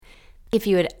If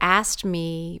you had asked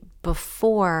me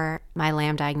before my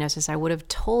LAM diagnosis, I would have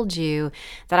told you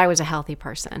that I was a healthy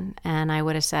person. And I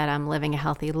would have said, I'm living a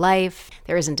healthy life.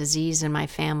 There isn't disease in my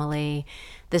family.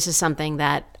 This is something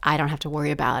that I don't have to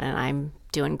worry about, and I'm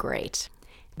doing great.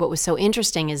 What was so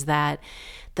interesting is that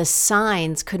the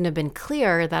signs couldn't have been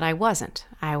clearer that I wasn't.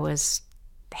 I was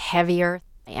heavier.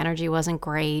 My energy wasn't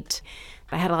great.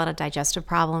 I had a lot of digestive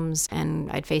problems,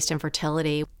 and I'd faced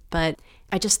infertility. But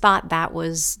I just thought that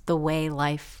was the way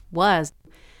life was.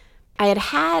 I had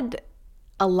had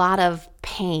a lot of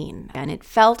pain, and it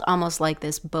felt almost like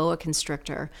this boa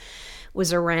constrictor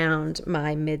was around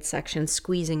my midsection,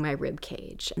 squeezing my rib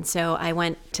cage. And so I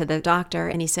went to the doctor,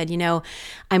 and he said,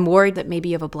 I'm worried that maybe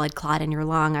you have a blood clot in your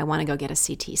lung. I want to go get a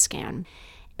CT scan.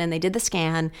 And they did the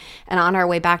scan, and on our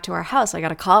way back to our house, I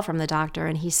got a call from the doctor,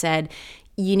 and he said,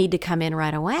 you need to come in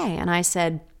right away. And I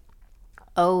said,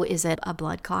 oh, is it a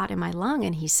blood clot in my lung?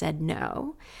 And he said,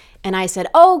 no. And I said,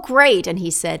 oh, great. And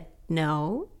he said,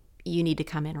 no, you need to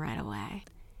come in right away.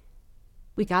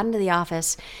 We got into the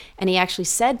office, and he actually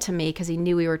said to me, because he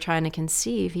knew we were trying to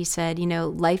conceive, he said,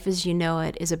 life as you know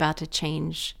it is about to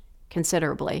change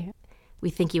considerably. We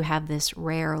think you have this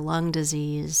rare lung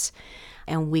disease,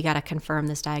 and we got to confirm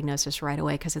this diagnosis right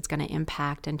away because it's going to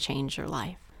impact and change your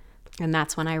life. And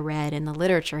that's when I read in the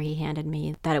literature he handed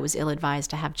me that it was ill-advised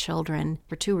to have children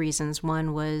for two reasons.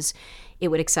 One was it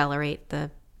would accelerate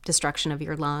the destruction of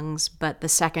your lungs, but the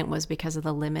second was because of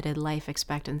the limited life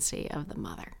expectancy of the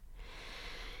mother.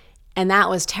 And that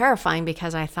was terrifying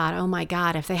because I thought, oh my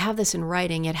God, if they have this in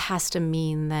writing, it has to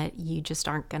mean that you just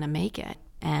aren't going to make it.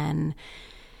 And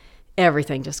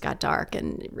everything just got dark,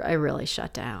 and I really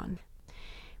shut down.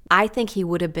 I think he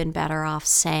would have been better off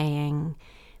saying,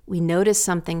 we noticed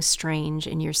something strange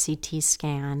in your CT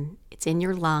scan. It's in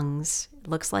your lungs. It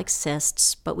looks like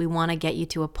cysts, but we want to get you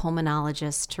to a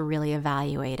pulmonologist to really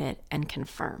evaluate it and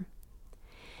confirm.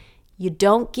 You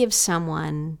don't give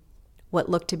someone what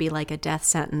looked to be like a death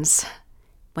sentence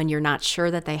when you're not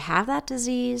sure that they have that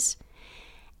disease.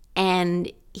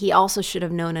 And he also should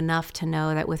have known enough to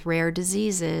know that with rare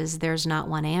diseases, there's not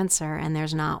one answer and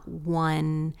there's not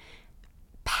one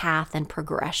path and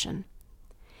progression.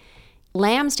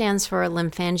 LAM stands for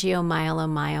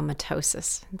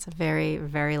Lymphangioleiomyomatosis. It's a very,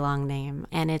 very long name.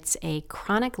 And it's a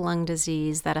chronic lung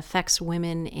disease that affects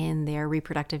women in their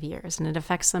reproductive years. And it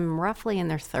affects them roughly in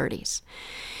their 30s.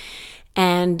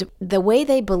 And the way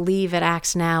they believe it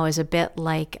acts now is a bit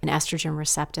like an estrogen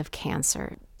receptive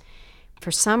cancer.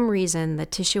 For some reason, the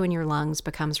tissue in your lungs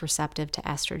becomes receptive to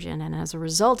estrogen, and as a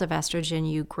result of estrogen,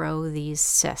 you grow these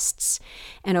cysts.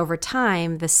 And over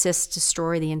time, the cysts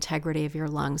destroy the integrity of your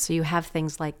lungs. So you have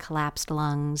things like collapsed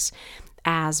lungs,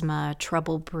 asthma,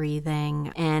 trouble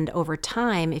breathing, and over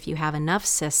time, if you have enough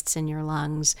cysts in your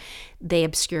lungs, they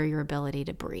obscure your ability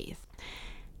to breathe.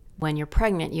 When you're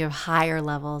pregnant, you have higher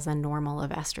levels than normal of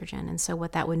estrogen. And so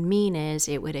what that would mean is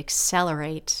it would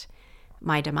accelerate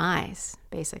my demise,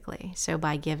 basically. So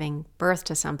by giving birth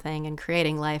to something and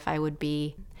creating life, I would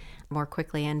be more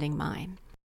quickly ending mine.